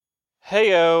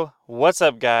Heyo, what's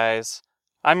up guys?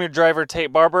 I'm your driver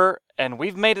Tate Barber, and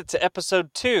we've made it to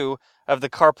episode 2 of the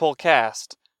Carpool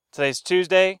Cast. Today's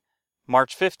Tuesday,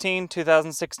 March 15,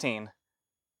 2016.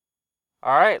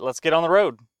 Alright, let's get on the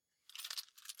road.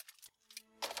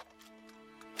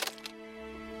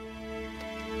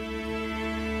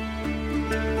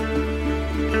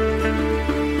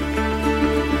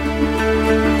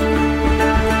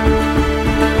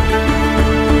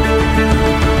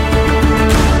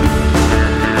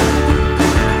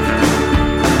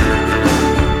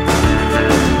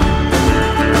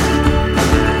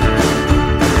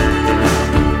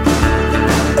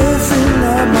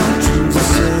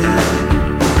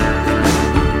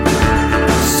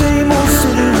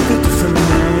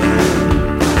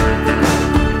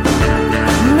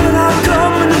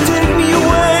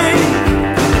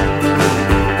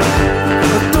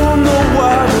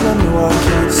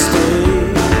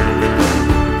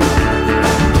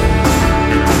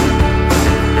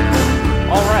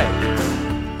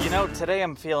 Today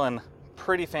I'm feeling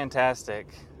pretty fantastic.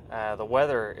 The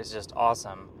weather is just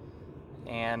awesome.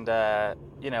 And,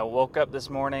 woke up this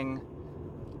morning,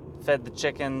 fed the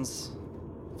chickens,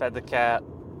 fed the cat,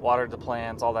 watered the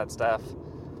plants, all that stuff.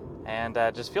 And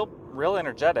just feel real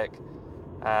energetic.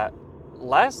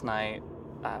 Last night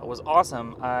was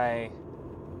awesome.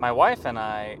 My wife and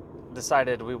I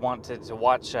decided we wanted to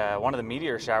watch one of the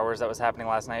meteor showers that was happening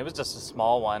last night. It was just a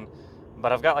small one.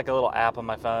 But I've got like a little app on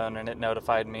my phone, and it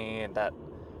notified me that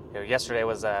yesterday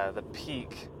was the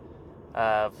peak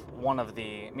of one of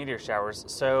the meteor showers.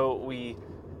 So we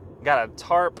got a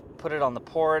tarp, put it on the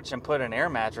porch, and put an air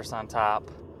mattress on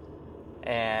top,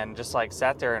 and just like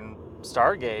sat there and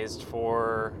stargazed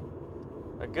for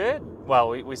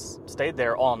we stayed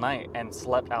there all night and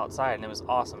slept outside, and it was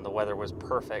awesome. The weather was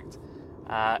perfect,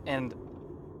 and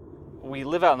we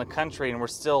live out in the country, and we're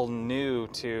still new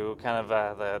to kind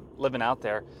of the living out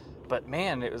there. But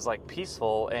man, it was like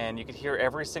peaceful, and you could hear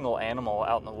every single animal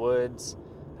out in the woods.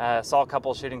 Saw a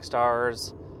couple shooting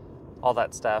stars, all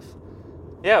that stuff.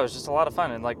 Yeah, it was just a lot of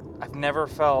fun, and like I've never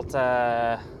felt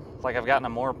like I've gotten a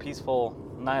more peaceful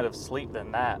night of sleep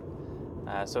than that.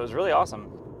 So it was really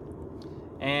awesome,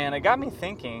 and it got me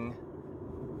thinking.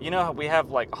 We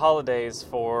have like holidays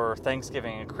for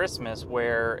Thanksgiving and Christmas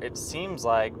where it seems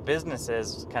like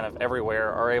businesses kind of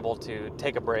everywhere are able to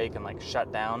take a break and like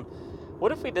shut down.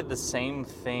 What if we did the same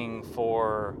thing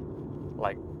for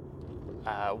like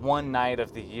one night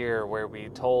of the year where we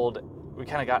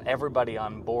kind of got everybody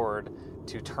on board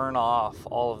to turn off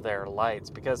all of their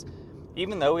lights? Because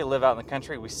even though we live out in the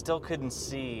country, we still couldn't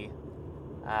see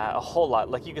a whole lot.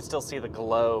 Like you could still see the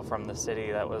glow from the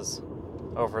city that was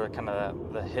over kind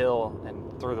of the hill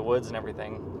and through the woods and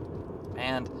everything.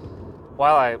 And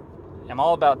while I am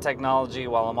all about technology,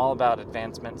 while I'm all about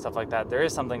advancement and stuff like that, there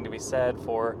is something to be said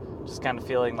for just kind of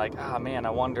feeling like, I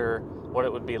wonder what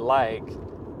it would be like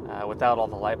without all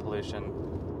the light pollution.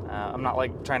 I'm not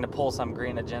like trying to pull some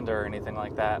green agenda or anything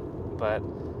like that, but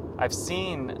I've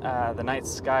seen the night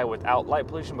sky without light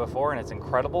pollution before, and it's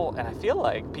incredible, and I feel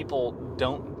like people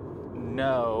don't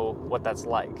know what that's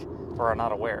like or are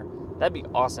not aware. That'd be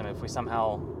awesome if we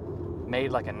somehow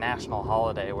made like a national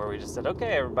holiday where we just said,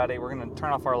 okay, everybody, we're going to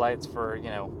turn off our lights for,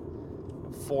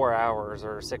 4 hours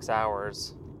or 6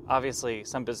 hours. Obviously,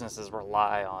 some businesses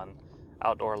rely on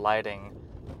outdoor lighting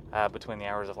between the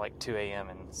hours of like 2 a.m.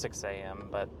 and 6 a.m.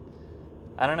 But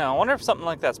I don't know. I wonder if something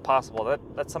like that's possible.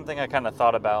 That's something I kind of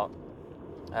thought about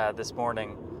this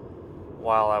morning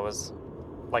while I was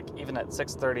like, even at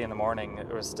 6:30 in the morning,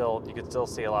 you could still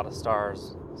see a lot of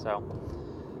stars. So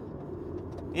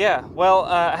yeah, well,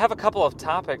 I have a couple of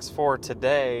topics for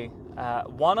today.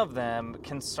 One of them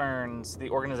concerns the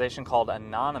organization called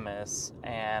Anonymous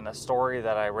and a story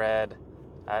that I read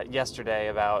yesterday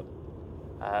about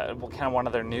kind of one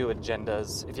of their new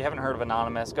agendas. If you haven't heard of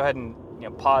Anonymous, go ahead and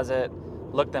pause it,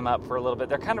 look them up for a little bit.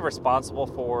 They're kind of responsible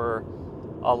for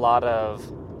a lot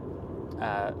of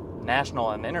national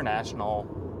and international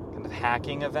kind of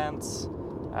hacking events.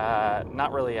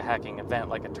 Not really a hacking event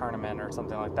like a tournament or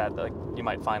something like that you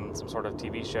might find in some sort of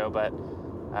TV show, but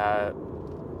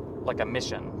like a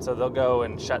mission. So they'll go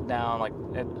and shut down like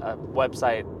a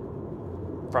website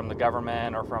from the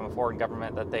government or from a foreign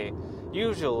government that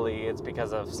usually it's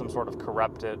because of some sort of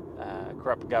corrupt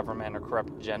government or corrupt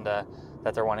agenda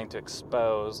that they're wanting to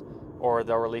expose, or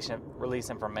they'll release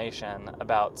information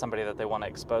about somebody that they want to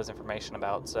expose information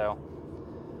about. So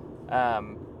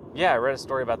I read a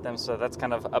story about them, so that's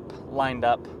kind of lined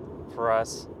up for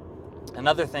us.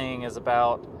 Another thing is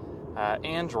about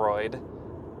Android.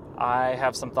 I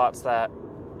have some thoughts that,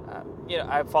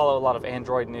 I follow a lot of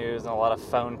Android news and a lot of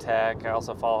phone tech. I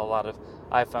also follow a lot of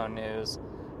iPhone news.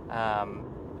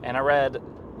 And I read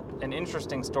an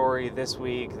interesting story this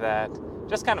week that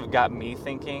just kind of got me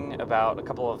thinking about a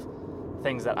couple of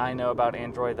things that I know about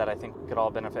Android that I think we could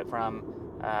all benefit from.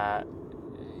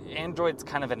 Android's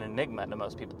kind of an enigma to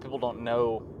most people. People don't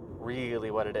know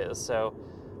really what it is. So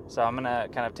I'm going to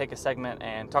kind of take a segment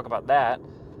and talk about that.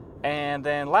 And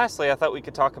then lastly, I thought we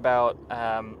could talk about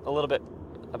a little bit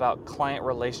about client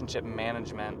relationship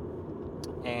management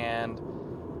and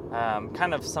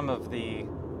kind of some of the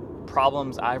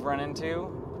problems I've run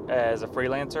into as a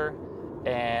freelancer,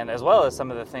 and as well as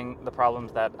some of the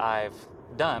problems that I've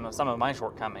done with some of my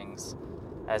shortcomings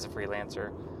as a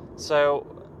freelancer.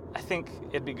 So I think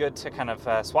it'd be good to kind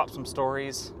of swap some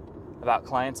stories about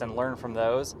clients and learn from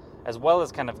those, as well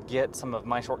as kind of get some of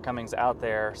my shortcomings out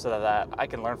there so that I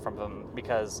can learn from them,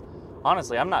 because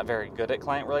honestly, I'm not very good at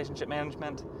client relationship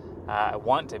management. I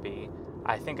want to be.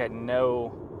 I think I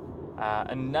know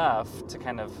enough to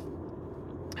kind of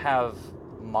have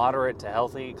moderate to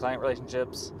healthy client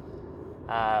relationships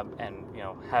and,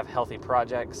 have healthy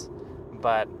projects.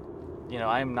 But,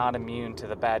 I'm not immune to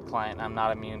the bad client. I'm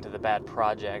not immune to the bad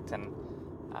project. And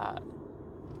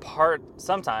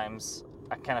sometimes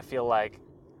I kind of feel like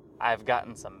I've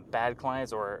gotten some bad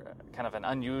clients, or kind of an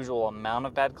unusual amount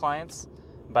of bad clients.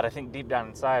 But I think deep down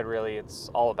inside, really, it's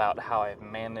all about how I've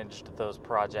managed those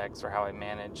projects or how I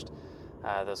managed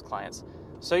those clients.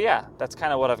 So yeah, that's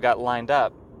kind of what I've got lined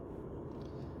up.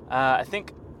 I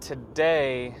think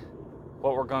today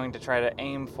what we're going to try to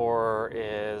aim for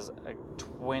is a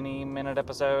 20-minute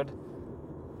episode.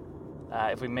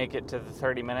 If we make it to the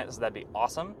 30 minutes, that'd be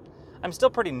awesome. I'm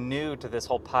still pretty new to this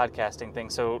whole podcasting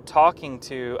thing, so talking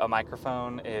to a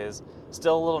microphone is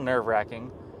still a little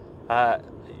nerve-wracking.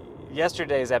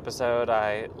 Yesterday's episode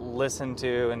I listened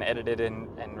to and edited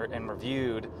and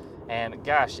reviewed, and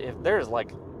gosh, if there's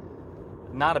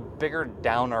not a bigger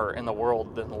downer in the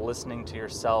world than listening to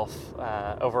yourself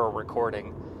over a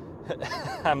recording.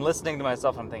 I'm listening to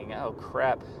myself and I'm thinking, oh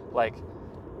crap,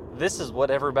 this is what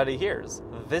everybody hears.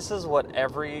 This is what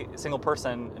every single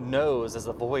person knows as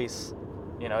a voice,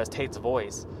 as Tate's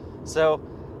voice. So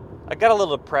I got a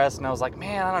little depressed and I was like,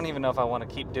 man, I don't even know if I want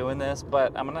to keep doing this,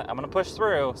 but I'm gonna push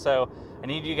through. So I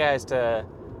need you guys to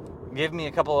give me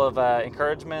a couple of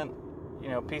encouragement,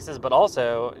 pieces, but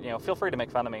also, feel free to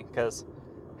make fun of me, because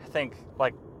I think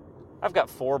I've got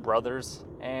 4 brothers,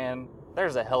 and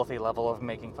there's a healthy level of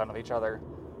making fun of each other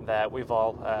that we've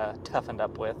all toughened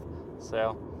up with.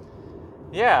 So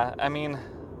yeah, I mean,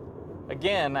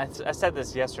 again, I said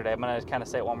this yesterday. I'm going to kind of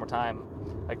say it one more time.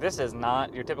 This is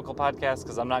not your typical podcast,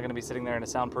 because I'm not going to be sitting there in a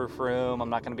soundproof room. I'm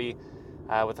not going to be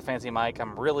with a fancy mic.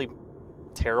 I'm really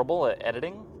terrible at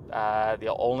editing.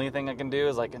 The only thing I can do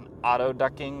is an auto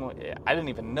ducking. I didn't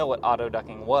even know what auto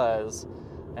ducking was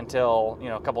until,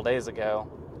 a couple days ago.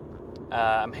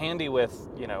 I'm handy with,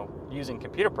 using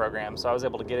computer programs, so I was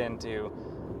able to get into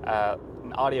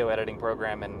an audio editing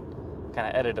program and kind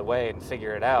of edit away and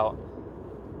figure it out.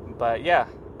 But yeah,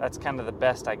 that's kind of the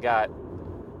best I got.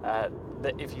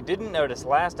 If you didn't notice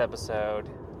last episode,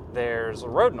 there's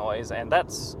road noise, and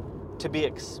that's to be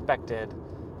expected.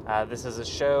 This is a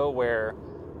show where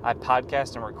I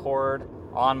podcast and record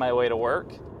on my way to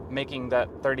work, making that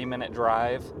 30-minute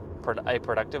drive a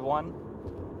productive one.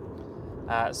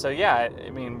 So yeah, I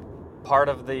mean, part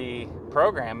of the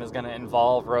program is going to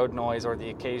involve road noise, or the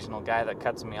occasional guy that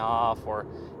cuts me off, or,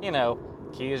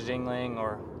 keys jingling,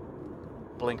 or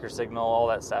blinker signal, all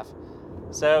that stuff.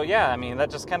 So yeah, I mean, that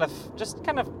just kind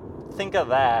of think of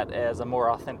that as a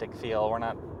more authentic feel. We're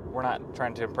not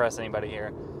trying to impress anybody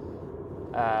here.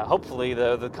 Hopefully,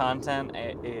 though, the content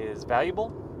is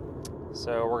valuable,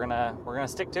 so we're gonna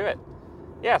stick to it.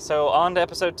 Yeah. So on to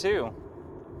episode 2.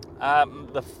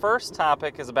 The first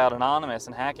topic is about Anonymous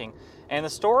and hacking, and the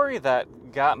story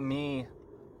that got me,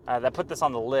 that put this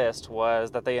on the list,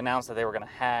 was that they announced that they were going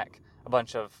to hack a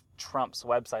bunch of Trump's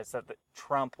websites, that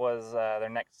Trump was their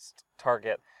next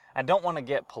target. I don't want to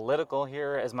get political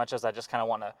here as much as I just kind of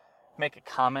want to make a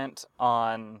comment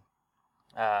on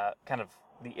kind of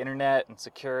the internet and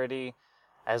security,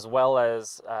 as well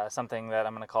as something that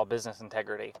I'm going to call business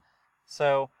integrity.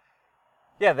 So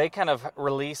yeah, they kind of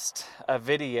released a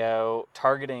video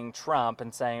targeting Trump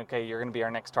and saying, okay, you're going to be our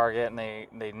next target. And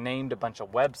they named a bunch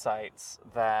of websites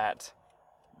that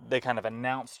they kind of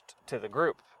announced to the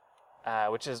group,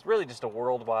 which is really just a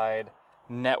worldwide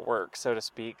network, so to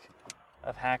speak,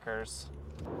 of hackers.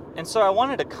 And so I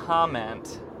wanted to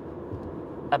comment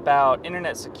about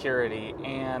internet security,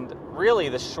 and really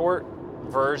the short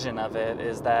version of it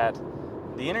is that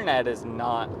the internet is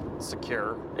not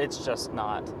secure. It's just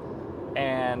not.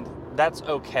 And that's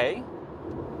okay.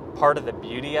 part of the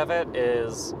beauty of it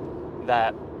is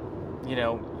that,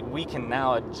 we can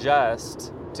now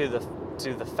adjust to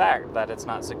the fact that it's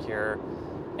not secure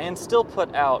and still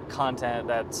put out content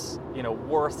that's,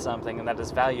 worth something and that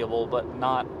is valuable, but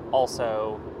not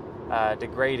also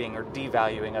degrading or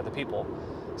devaluing other people.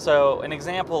 So an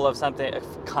example of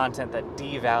content that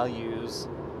devalues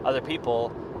other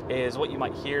people is what you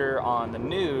might hear on the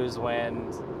news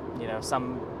when,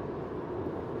 some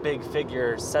big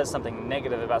figure says something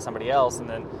negative about somebody else, and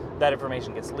then that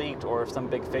information gets leaked, or if some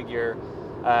big figure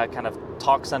kind of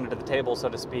talks under the table, so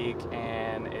to speak,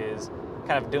 and is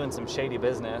kind of doing some shady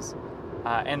business.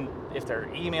 And if they're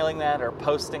emailing that or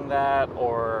posting that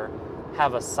or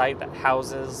have a site that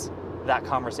houses that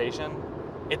conversation,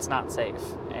 it's not safe.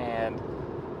 And,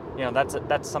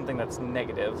 that's something that's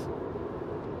negative.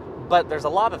 But there's a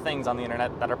lot of things on the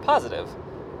internet that are positive.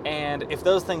 And if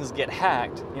those things get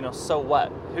hacked, so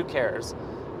what? Who cares?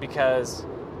 Because,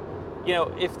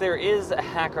 if there is a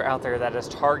hacker out there that is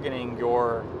targeting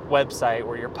your website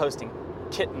where you're posting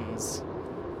kittens,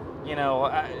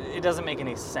 it doesn't make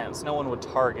any sense. No one would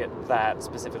target that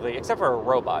specifically, except for a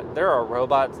robot. There are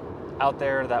robots out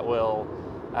there that will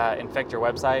infect your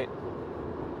website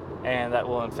and that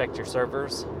will infect your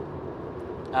servers.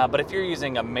 But if you're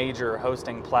using a major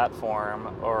hosting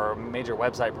platform or a major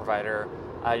website provider,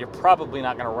 you're probably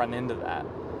not going to run into that.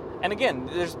 And again,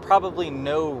 there's probably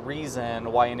no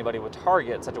reason why anybody would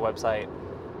target such a website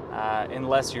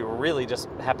unless you really just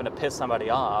happen to piss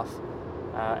somebody off.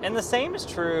 And the same is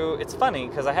true. It's funny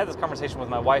because I had this conversation with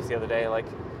my wife the other day.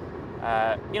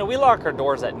 We lock our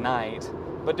doors at night,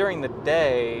 but during the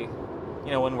day,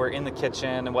 when we're in the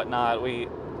kitchen and whatnot,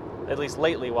 at least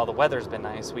lately, while the weather's been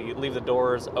nice, we leave the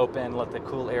doors open, let the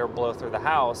cool air blow through the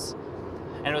house.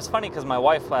 And it was funny because my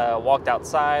wife walked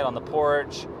outside on the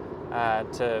porch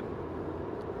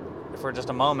for just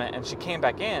a moment, and she came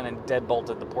back in and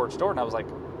deadbolted the porch door, and I was like,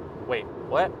 wait,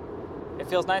 what? It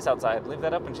feels nice outside. Leave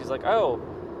that up. And she's like, oh.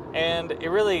 And it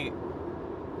really,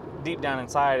 deep down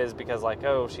inside, is because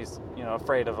she's,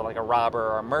 afraid of a robber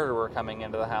or a murderer coming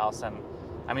into the house. And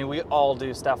I mean, we all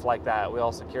do stuff like that. We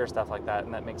all secure stuff like that,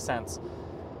 and that makes sense.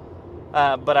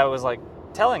 But I was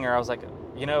telling her, I was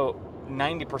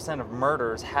 90% of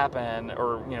murders happen,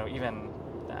 or, even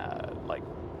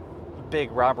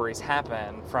big robberies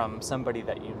happen from somebody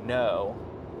that you know.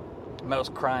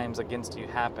 Most crimes against you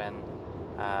happen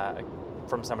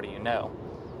from somebody you know.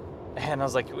 And I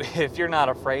was like, if you're not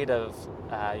afraid of,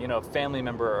 a family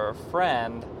member or a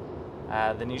friend,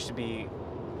 then you should be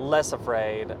less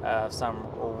afraid of some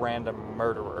random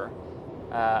murderer.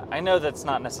 I know that's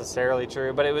not necessarily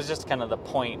true, but it was just kind of the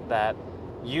point that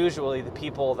usually the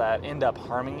people that end up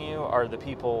harming you are the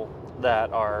people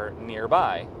that are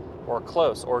nearby or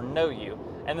close or know you.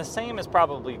 And the same is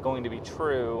probably going to be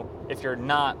true if you're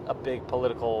not a big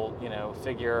political,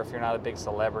 figure, if you're not a big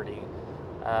celebrity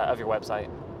of your website.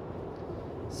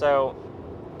 So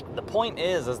the point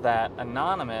is that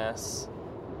anonymous,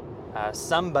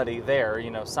 somebody there,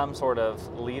 some sort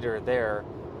of leader there,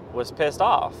 was pissed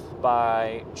off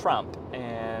by Trump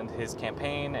and his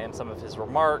campaign and some of his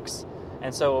remarks,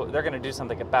 and so they're going to do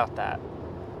something about that.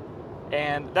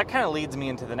 And that kind of leads me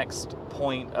into the next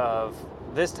point of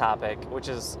this topic, which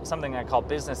is something I call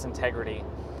business integrity.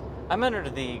 I'm under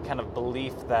the kind of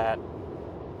belief that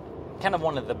kind of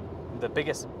one of the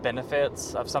biggest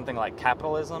benefits of something like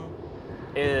capitalism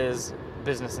is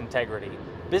business integrity.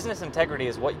 Business integrity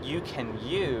is what you can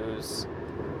use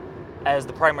as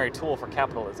the primary tool for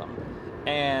capitalism.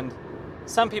 And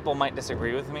some people might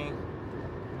disagree with me,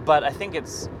 but I think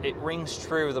it rings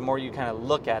true the more you kind of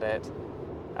look at it,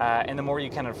 and the more you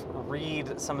kind of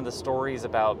read some of the stories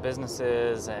about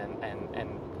businesses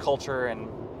and culture and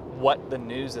what the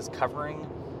news is covering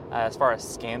as far as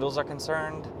scandals are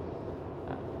concerned,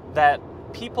 that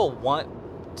people want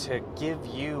to give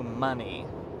you money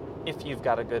if you've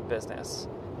got a good business,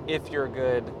 if you're a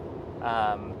good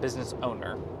business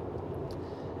owner.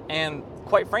 And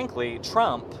quite frankly,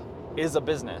 Trump is a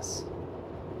business.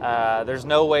 There's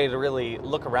no way to really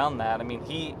look around that. I mean,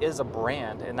 he is a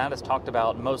brand, and that is talked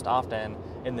about most often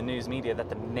in the news media, that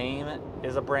the name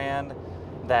is a brand,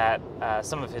 that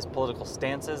some of his political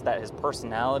stances, that his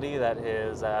personality, that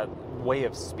his way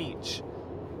of speech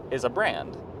is a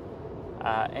brand.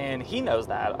 And he knows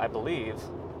that, I believe,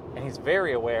 and he's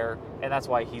very aware, and that's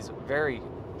why he's very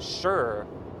sure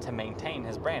to maintain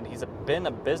his brand. He's been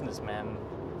a businessman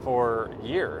for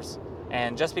years.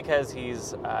 And just because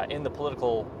he's in the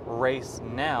political race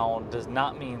now does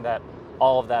not mean that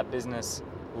all of that business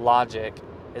logic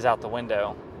is out the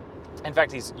window. In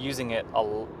fact, he's using it a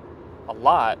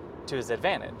lot to his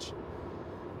advantage.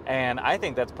 And I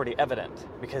think that's pretty evident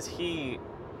because he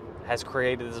has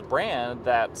created this brand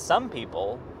that some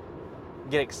people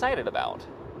get excited about.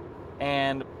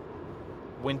 And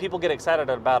when people get excited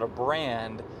about a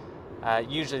brand,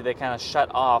 usually they kind of shut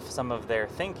off some of their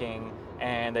thinking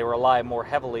and they rely more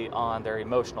heavily on their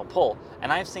emotional pull.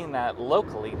 And I've seen that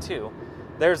locally too.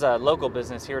 There's a local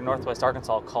business here in Northwest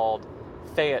Arkansas called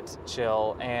Fayette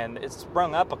Chill, and it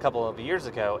sprung up a couple of years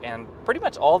ago, and pretty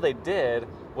much all they did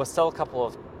was sell a couple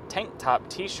of tank top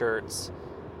t-shirts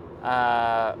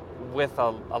with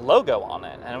a logo on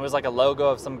it. And it was like a logo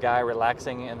of some guy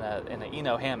relaxing in an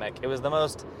Eno hammock. It was the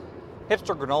most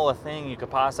hipster granola thing you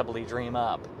could possibly dream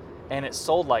up. And it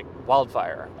sold like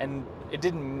wildfire. And it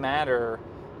didn't matter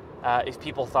if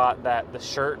people thought that the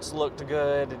shirts looked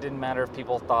good. It didn't matter if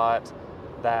people thought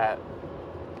that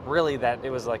really that it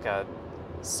was like a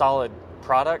solid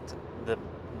product.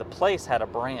 The place had a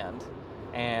brand,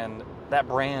 and that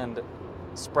brand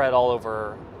spread all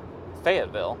over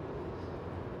Fayetteville.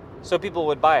 So people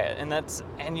would buy it.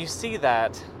 And you see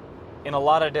that in a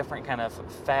lot of different kind of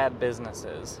fad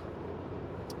businesses.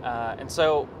 And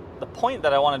so the point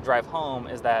that I want to drive home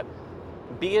is that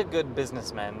be a good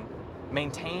businessman,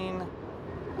 maintain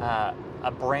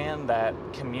a brand that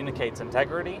communicates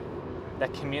integrity,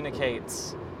 that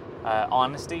communicates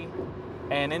honesty,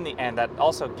 and in the end, that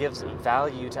also gives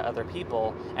value to other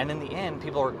people. And in the end,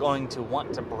 people are going to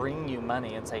want to bring you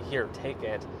money and say, here, take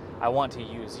it. I want to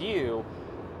use you.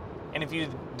 And if you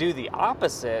do the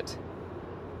opposite,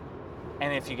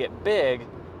 and if you get big,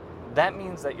 that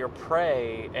means that you're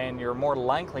prey and you're more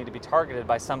likely to be targeted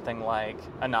by something like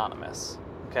Anonymous,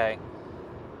 okay?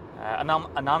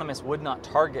 Anonymous would not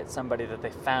target somebody that they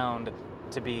found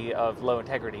to be of low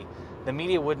integrity. The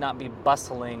media would not be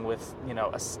bustling with,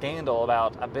 a scandal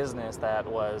about a business that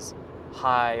was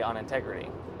high on integrity.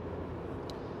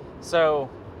 So,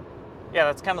 yeah,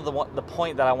 that's kind of the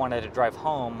point that I wanted to drive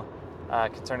home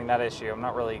concerning that issue. I'm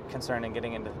not really concerned in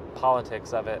getting into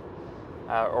politics of it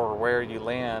or where you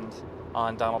land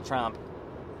on Donald Trump.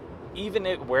 Even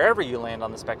wherever you land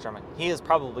on the spectrum, he is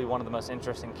probably one of the most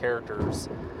interesting characters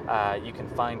you can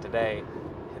find today.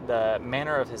 The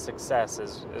manner of his success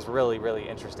is really, really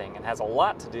interesting and has a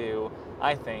lot to do,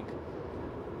 I think,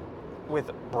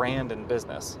 with brand and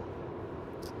business.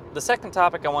 The second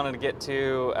topic I wanted to get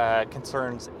to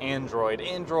concerns Android.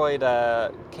 Android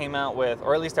came out with,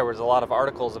 or at least there was a lot of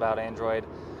articles about Android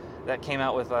that came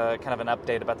out with kind of an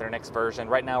update about their next version.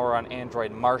 Right now we're on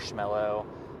Android Marshmallow,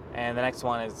 and the next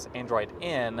one is Android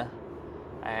N.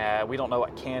 We don't know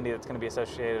what candy that's going to be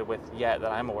associated with yet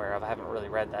that I'm aware of. I haven't really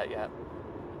read that yet.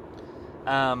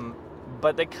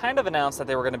 But they kind of announced that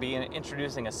they were going to be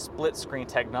introducing a split screen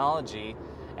technology,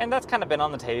 and that's kind of been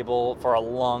on the table for a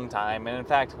long time. And in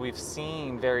fact, we've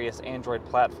seen various Android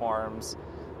platforms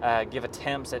give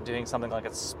attempts at doing something like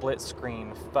a split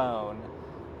screen phone,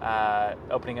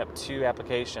 opening up two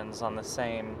applications on the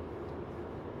same,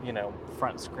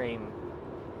 front screen.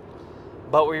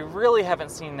 But we really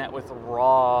haven't seen that with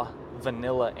raw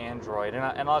vanilla Android,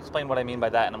 and I'll explain what I mean by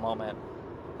that in a moment.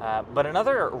 But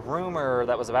another rumor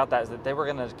that was about that is that they were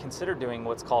going to consider doing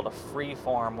what's called a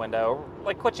free-form window,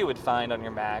 like what you would find on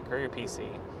your Mac or your PC.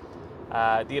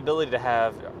 The ability to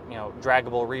have,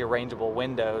 draggable, rearrangeable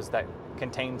windows that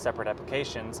contain separate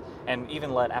applications, and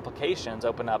even let applications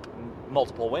open up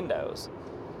multiple windows.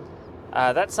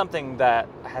 That's something that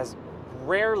has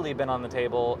rarely been on the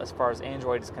table as far as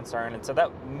Android is concerned, and so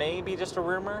that may be just a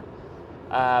rumor.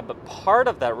 But part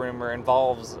of that rumor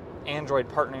involves Android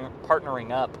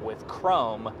partnering up with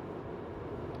Chrome,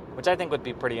 which I think would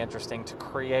be pretty interesting to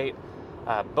create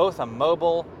both a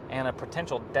mobile and a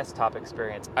potential desktop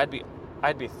experience. I'd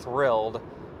be thrilled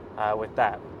with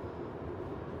that.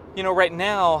 Right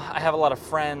now I have a lot of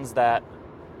friends that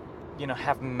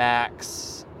have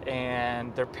Macs,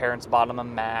 and their parents bought them a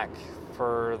Mac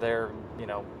for their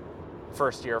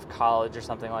first year of college or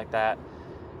something like that.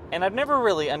 And I've never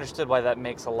really understood why that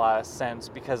makes a lot of sense,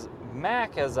 because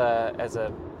Mac as a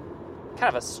kind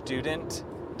of a student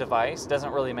device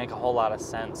doesn't really make a whole lot of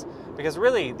sense, because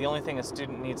really the only thing a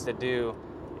student needs to do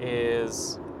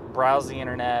is browse the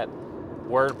internet,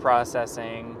 word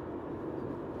processing.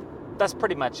 That's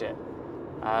pretty much it.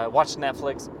 Watch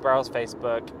Netflix, browse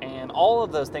Facebook, and all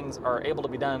of those things are able to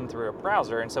be done through a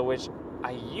browser, and so which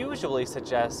I usually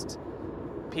suggest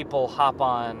people hop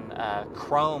on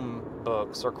Chrome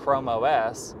books or Chrome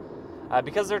OS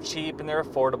because they're cheap and they're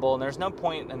affordable, and there's no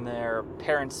point in their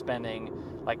parents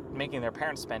making their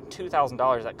parents spend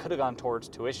 $2,000 that could have gone towards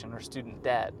tuition or student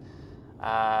debt,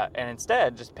 and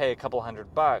instead just pay a couple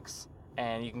 $100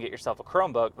 and you can get yourself a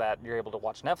Chromebook that you're able to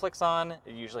watch Netflix on.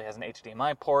 It usually has an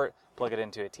HDMI port. Plug it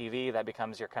into a TV. That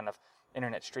becomes your kind of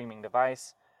internet streaming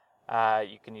device.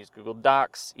 You can use Google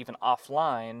Docs, even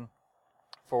offline,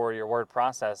 for your word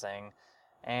processing.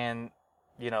 And,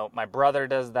 my brother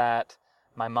does that.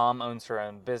 My mom owns her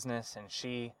own business, and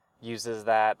she uses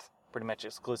that pretty much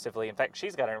exclusively. In fact,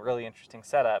 she's got a really interesting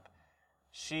setup.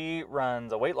 She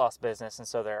runs a weight loss business, and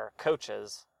so there are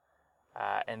coaches,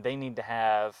 and they need to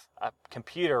have a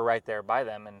computer right there by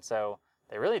them, and so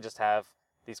they really just have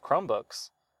these Chromebooks,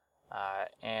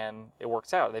 and it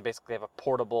works out. They basically have a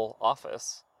portable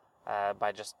office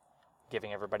by just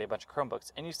giving everybody a bunch of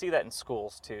Chromebooks. And you see that in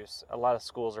schools too. A lot of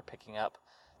schools are picking up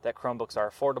that Chromebooks are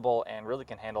affordable and really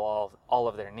can handle all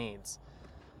of their needs.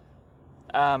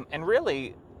 And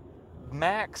really,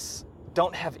 Macs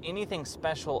don't have anything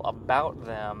special about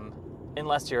them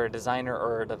unless you're a designer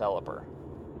or a developer.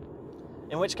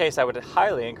 In which case, I would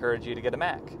highly encourage you to get a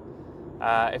Mac.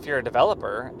 If you're a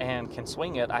developer and can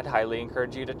swing it, I'd highly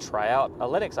encourage you to try out a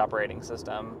Linux operating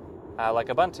system like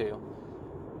Ubuntu.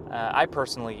 I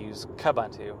personally use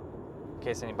Kubuntu, in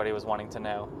case anybody was wanting to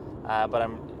know.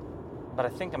 But I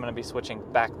think I'm going to be switching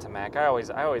back to Mac. I always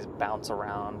bounce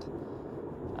around.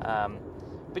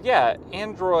 But yeah,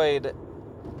 Android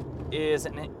is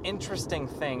an interesting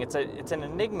thing. It's an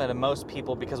enigma to most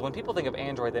people, because when people think of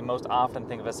Android, they most often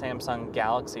think of a Samsung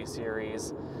Galaxy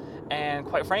series. And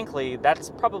quite frankly, that's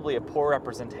probably a poor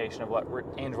representation of what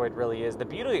Android really is. The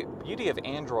beauty of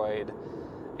Android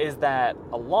is that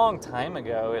a long time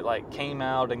ago, it came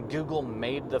out and Google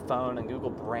made the phone and Google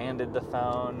branded the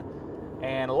phone.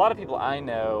 And a lot of people I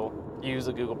know use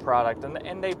a Google product,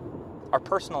 and they are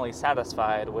personally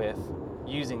satisfied with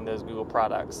using those Google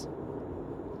products.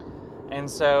 And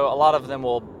so a lot of them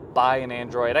will buy an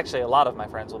Android. Actually, a lot of my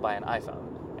friends will buy an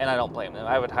iPhone, and I don't blame them.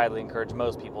 I would highly encourage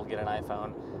most people to get an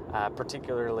iPhone,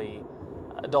 particularly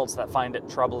adults that find it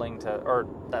troubling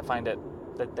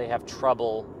that they have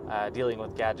trouble dealing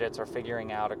with gadgets or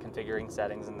figuring out or configuring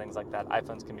settings and things like that.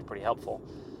 iPhones can be pretty helpful.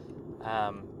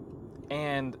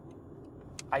 And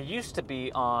I used to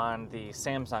be on the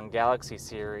Samsung Galaxy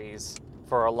series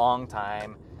for a long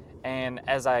time, and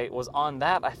as I was on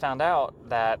that, I found out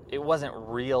that it wasn't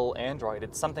real Android.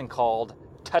 It's something called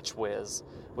TouchWiz,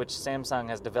 which Samsung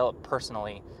has developed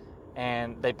personally,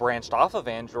 and they branched off of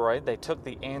Android. They took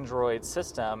the Android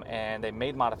system and they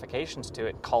made modifications to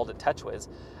it, called it TouchWiz.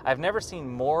 I've never seen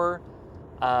more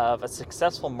of a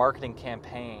successful marketing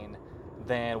campaign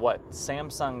than what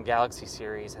Samsung Galaxy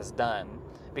series has done,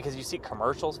 because you see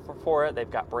commercials for it. They've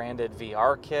got branded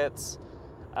VR kits.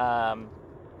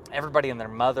 Everybody and their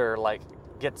mother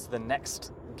gets the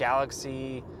next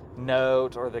Galaxy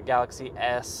Note or the Galaxy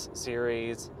S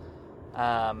series.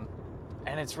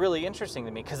 And it's really interesting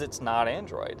to me because it's not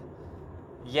Android.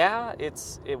 Yeah,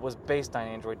 it was based on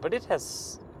Android, but it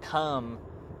has come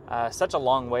such a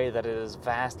long way that it is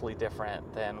vastly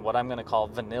different than what I'm going to call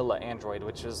vanilla Android,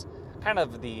 which is kind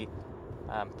of the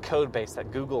code base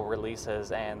that Google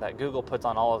releases and that Google puts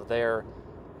on all of their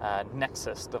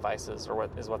Nexus devices, or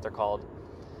what they're called.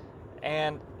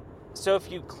 And so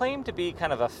if you claim to be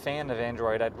kind of a fan of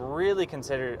Android, I'd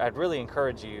really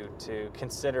encourage you to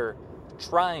consider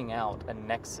trying out a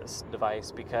Nexus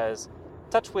device, because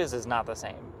TouchWiz is not the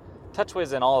same.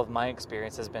 TouchWiz, in all of my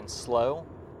experience, has been slow.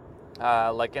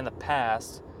 In the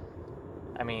past,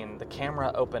 the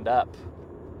camera opened up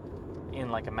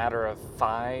in a matter of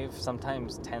 5,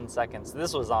 sometimes 10 seconds.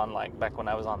 This was on back when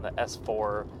I was on the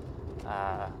S4.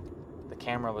 The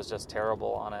camera was just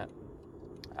terrible on it.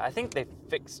 I think they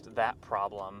fixed that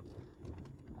problem.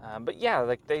 But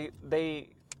yeah, they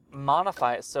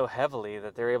modify it so heavily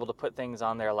that they're able to put things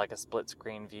on there like a split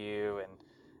screen view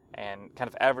and kind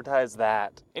of advertise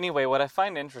that. Anyway, what I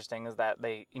find interesting is that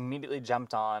they immediately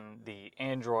jumped on the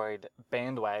Android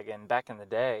bandwagon back in the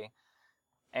day,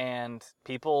 and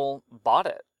people bought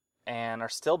it and are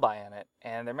still buying it,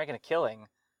 and they're making a killing.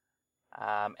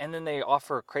 And then they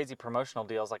offer crazy promotional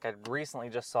deals. I recently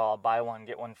just saw a buy one,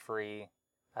 get one free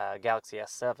Galaxy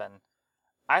S7.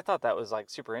 I thought that was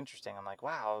super interesting. I'm like,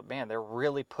 wow, man, they're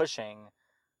really pushing,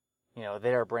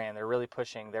 their brand. They're really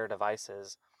pushing their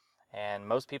devices. And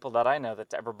most people that I know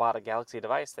that's ever bought a Galaxy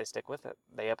device, they stick with it.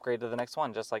 They upgrade to the next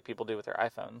one, just like people do with their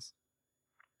iPhones.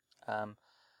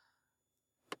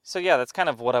 So yeah, that's kind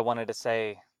of what I wanted to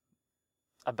say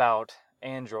about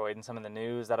Android and some of the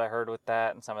news that I heard with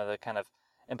that and some of the kind of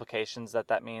implications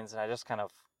that means. And I just kind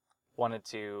of wanted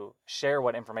to share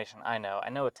what information I know. I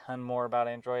know a ton more about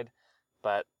Android,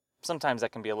 but sometimes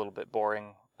that can be a little bit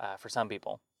boring for some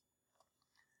people.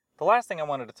 The last thing I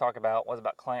wanted to talk about was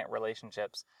about client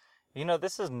relationships.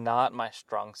 This is not my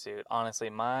strong suit. Honestly,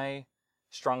 my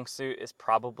strong suit is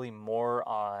probably more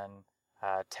on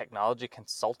technology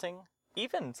consulting,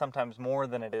 even sometimes more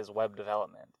than it is web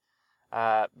development.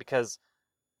 Because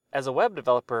as a web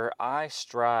developer, I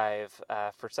strive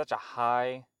for such a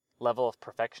high level of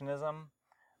perfectionism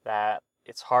that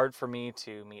it's hard for me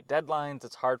to meet deadlines.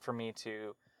 It's hard for me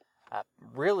to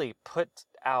really put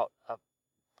out a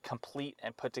complete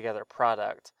and put together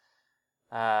product.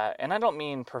 And I don't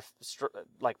mean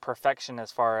perfection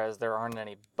as far as there aren't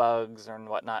any bugs or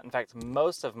whatnot. In fact,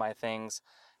 most of my things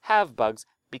have bugs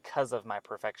because of my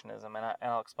perfectionism, and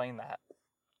I'll explain that.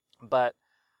 But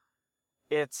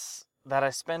it's that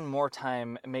I spend more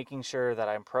time making sure that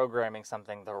I'm programming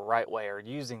something the right way or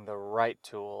using the right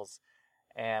tools,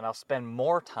 and I'll spend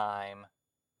more time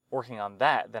working on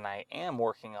that than I am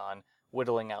working on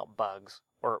whittling out bugs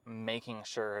or making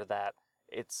sure that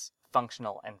it's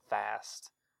functional and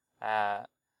fast.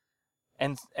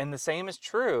 And the same is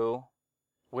true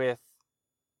with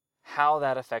how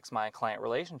that affects my client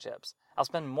relationships. I'll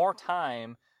spend more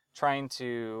time trying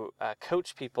to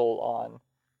coach people on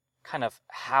kind of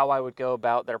how I would go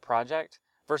about their project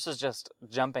versus just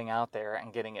jumping out there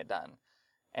and getting it done.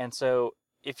 And so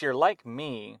if you're like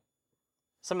me,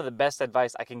 some of the best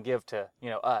advice I can give to,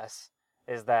 us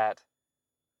is that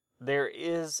there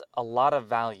is a lot of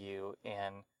value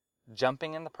in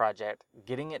jumping in the project,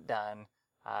 getting it done,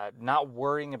 not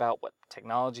worrying about what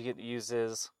technology it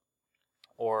uses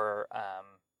or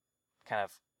kind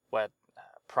of what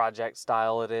project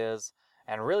style it is,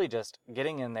 and really just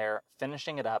getting in there,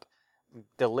 finishing it up,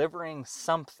 delivering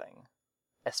something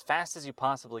as fast as you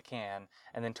possibly can,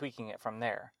 and then tweaking it from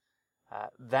there.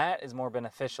 That is more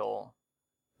beneficial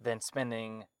than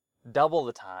spending double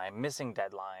the time, missing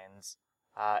deadlines,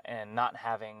 and not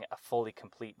having a fully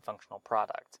complete functional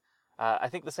product. I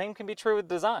think the same can be true with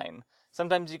design.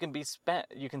 Sometimes you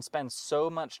can spend so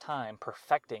much time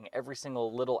perfecting every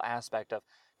single little aspect of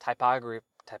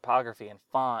typography and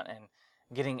font and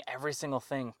getting every single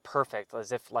thing perfect,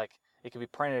 as if like it could be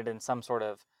printed in some sort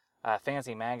of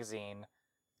fancy magazine,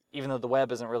 even though the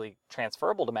web isn't really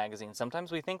transferable to magazines.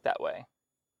 Sometimes we think that way.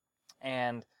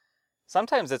 And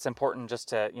sometimes it's important just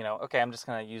to, okay, I'm just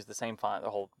going to use the same font the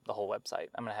whole website.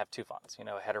 I'm going to have two fonts,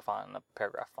 a header font and a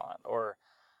paragraph font. Or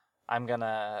I'm going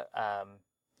to,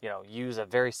 use a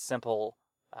very simple,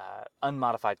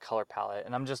 unmodified color palette.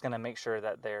 And I'm just going to make sure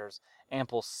that there's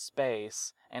ample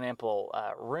space and ample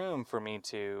room for me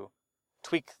to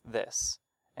tweak this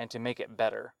and to make it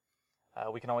better.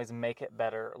 We can always make it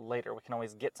better later. We can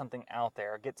always get something out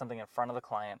there, get something in front of the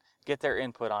client, get their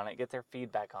input on it, get their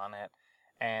feedback on it.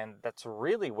 And that's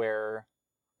really where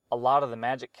a lot of the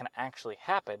magic can actually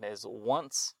happen, is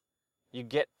once you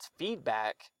get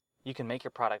feedback, you can make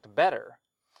your product better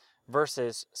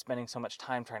versus spending so much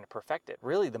time trying to perfect it.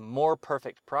 Really, the more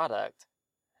perfect product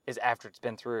is after it's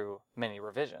been through many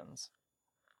revisions.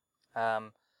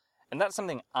 And that's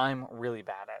something I'm really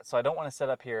bad at. So I don't want to sit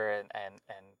up here and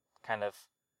kind of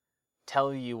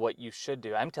tell you what you should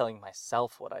do. I'm telling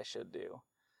myself what I should do.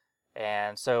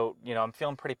 And so, I'm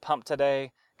feeling pretty pumped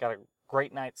today. Got a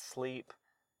great night's sleep.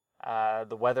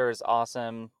 The weather is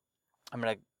awesome. I'm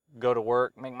going to go to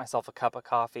work, make myself a cup of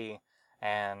coffee,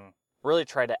 and really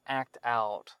try to act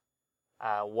out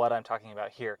what I'm talking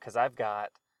about here. Because I've got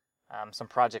some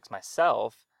projects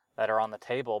myself that are on the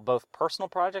table, both personal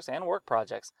projects and work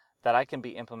projects, that I can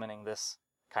be implementing this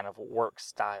kind of work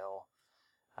style.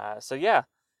 So yeah,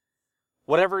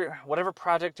 whatever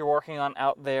project you're working on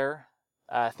out there,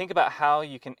 think about how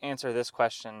you can answer this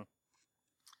question.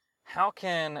 How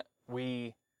can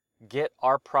we get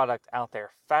our product out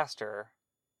there faster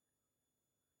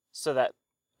so that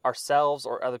ourselves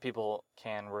or other people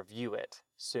can review it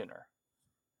sooner?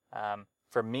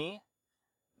 For me,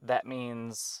 that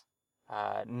means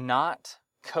not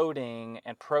coding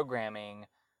and programming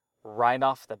right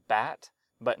off the bat,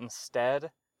 but instead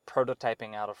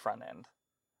prototyping out a front end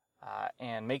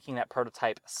and making that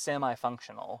prototype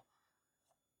semi-functional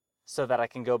so that I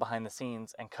can go behind the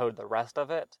scenes and code the rest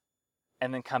of it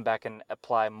and then come back and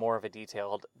apply more of a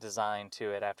detailed design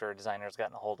to it after a designer's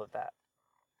gotten a hold of that.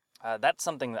 That's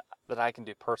something that I can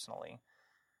do personally.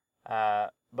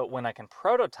 But when I can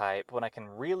prototype, when I can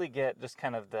really get just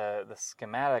kind of the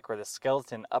schematic or the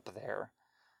skeleton up there,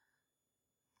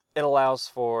 it allows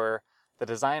for the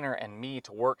designer and me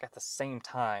to work at the same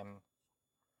time.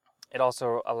 It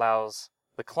also allows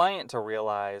the client to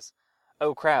realize,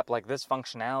 oh crap, like this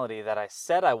functionality that I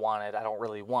said I wanted, I don't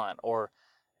really want. Or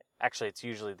actually, it's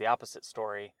usually the opposite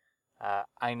story.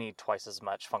 I need twice as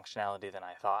much functionality than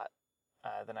I thought,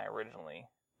 than I originally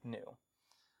knew.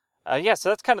 So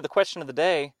that's kind of the question of the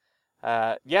day.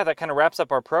 That kind of wraps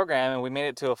up our program, and we made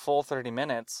it to a full 30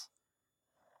 minutes.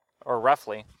 or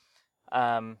roughly.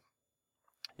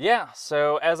 Yeah,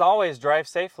 so as always, drive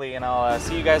safely, and I'll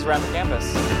see you guys around the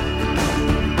campus.